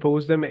 you can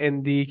post them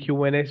in the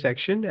Q&A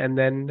section, and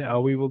then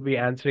we will be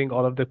answering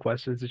all of the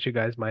questions that you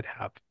guys might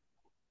have.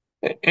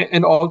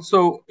 And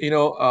also,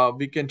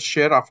 we can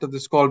share after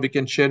this call, we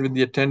can share with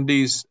the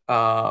attendees,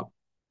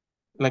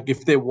 like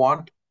if they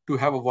want to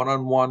have a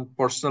one-on-one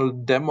personal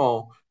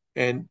demo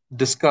and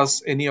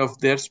discuss any of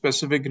their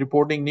specific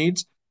reporting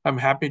needs, I'm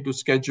happy to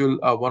schedule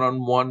a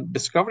one-on-one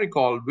discovery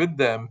call with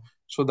them,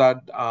 so that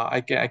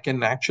I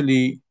can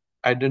actually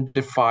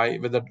identify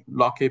whether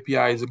Lock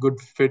API is a good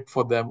fit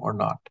for them or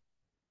not.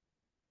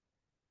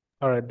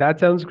 All right, that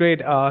sounds great.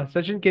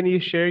 Sachin, can you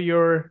share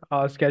your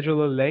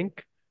scheduler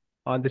link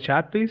on the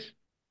chat, please?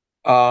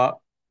 Uh,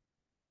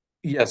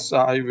 yes,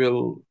 I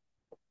will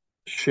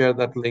share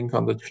that link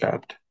on the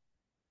chat.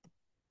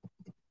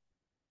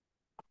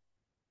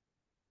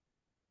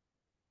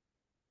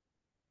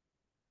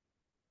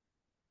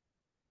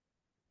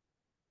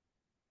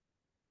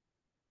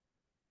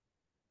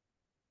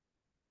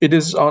 It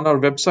is on our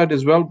website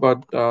as well,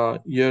 but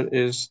here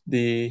is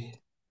the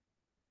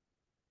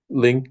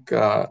link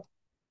to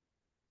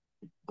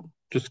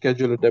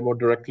schedule a demo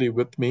directly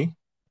with me.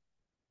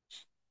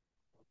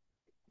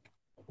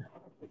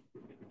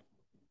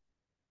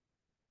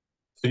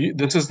 So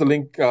this is the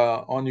link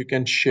on. You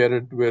can share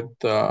it with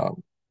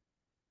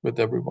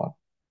everyone.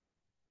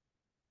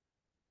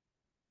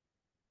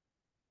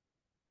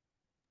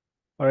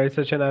 All right,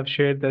 Sachin, I've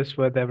shared this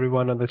with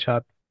everyone on the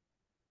chat.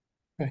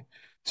 Okay.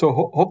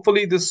 So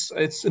hopefully this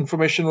its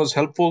information was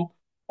helpful.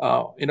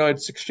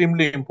 It's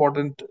extremely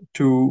important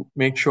to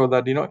make sure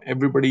that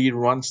everybody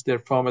runs their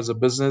firm as a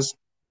business,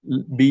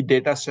 be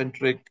data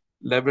centric,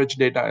 leverage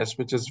data as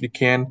much as we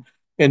can,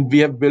 and we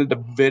have built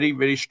a very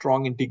very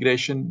strong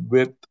integration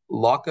with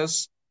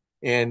Lawcus,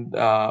 and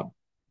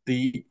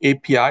the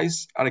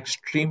APIs are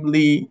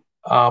extremely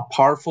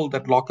powerful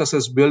that Lawcus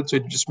has built. So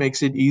it just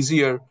makes it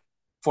easier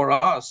for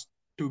us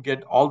to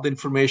get all the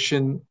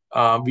information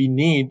we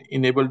need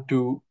in able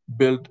to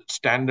build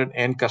standard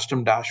and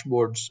custom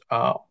dashboards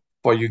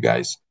for you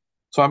guys.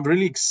 So I'm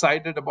really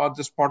excited about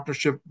this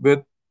partnership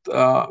with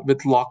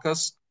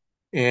Lawcus,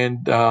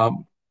 and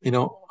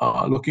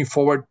looking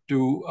forward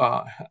to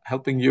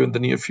helping you in the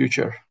near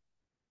future.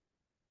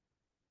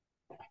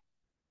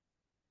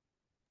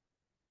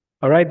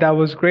 All right, that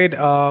was great.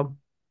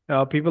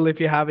 People, if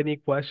you have any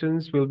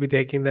questions, we'll be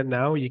taking them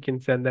now. You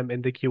can send them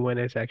in the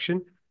Q&A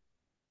section.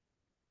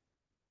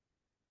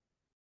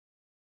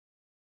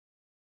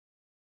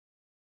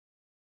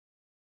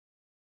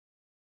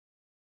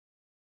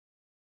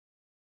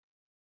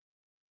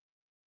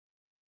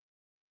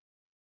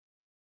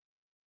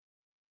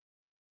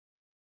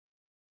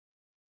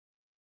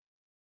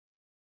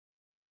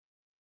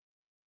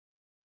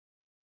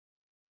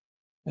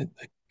 I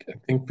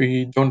think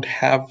we don't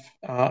have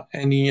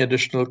any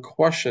additional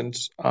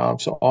questions.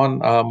 So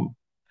on,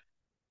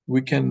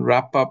 we can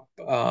wrap up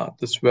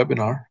this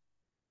webinar.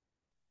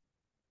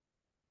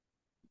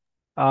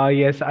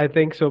 Yes, I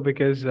think so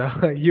because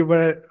you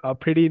were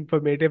pretty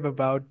informative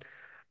about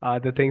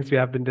the things we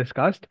have been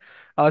discussed.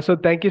 So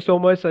thank you so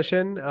much,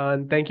 Sachin,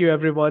 and thank you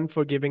everyone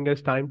for giving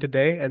us time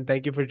today, and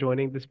thank you for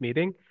joining this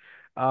meeting.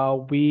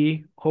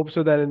 We hope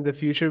so that in the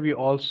future we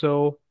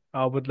also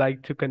would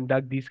like to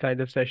conduct these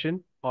kind of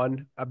session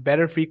on a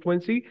better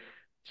frequency,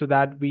 so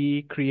that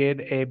we create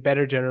a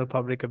better general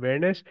public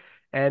awareness.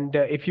 And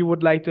if you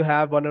would like to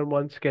have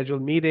one-on-one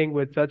scheduled meeting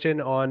with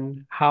Sachin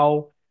on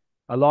how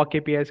law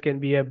KPIs can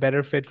be a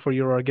better fit for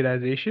your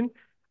organization.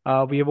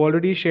 We have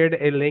already shared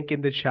a link in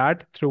the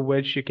chat through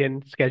which you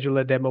can schedule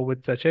a demo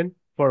with Sachin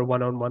for a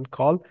one-on-one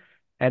call.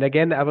 And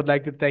again, I would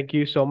like to thank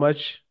you so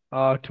much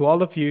to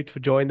all of you to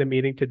join the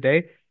meeting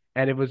today.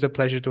 And it was a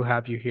pleasure to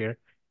have you here.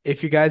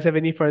 If you guys have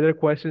any further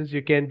questions,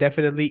 you can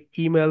definitely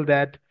email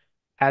that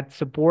at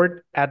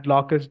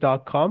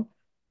support@lawcus.com.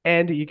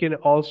 And you can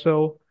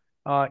also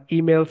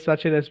email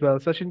Sachin as well.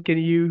 Sachin,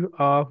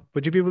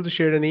 would you be able to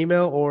share an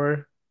email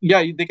or?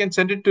 Yeah, they can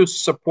send it to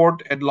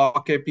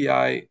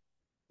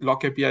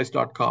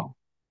support@lawkpis.com.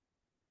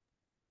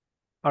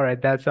 All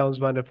right, that sounds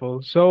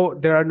wonderful. So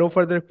there are no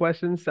further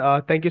questions.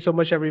 Thank you so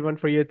much, everyone,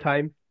 for your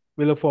time.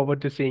 We look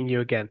forward to seeing you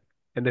again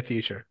in the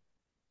future.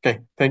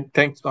 Okay,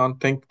 thanks, Don.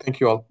 Thank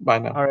you all. Bye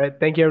now. All right,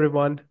 thank you,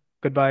 everyone.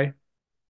 Goodbye.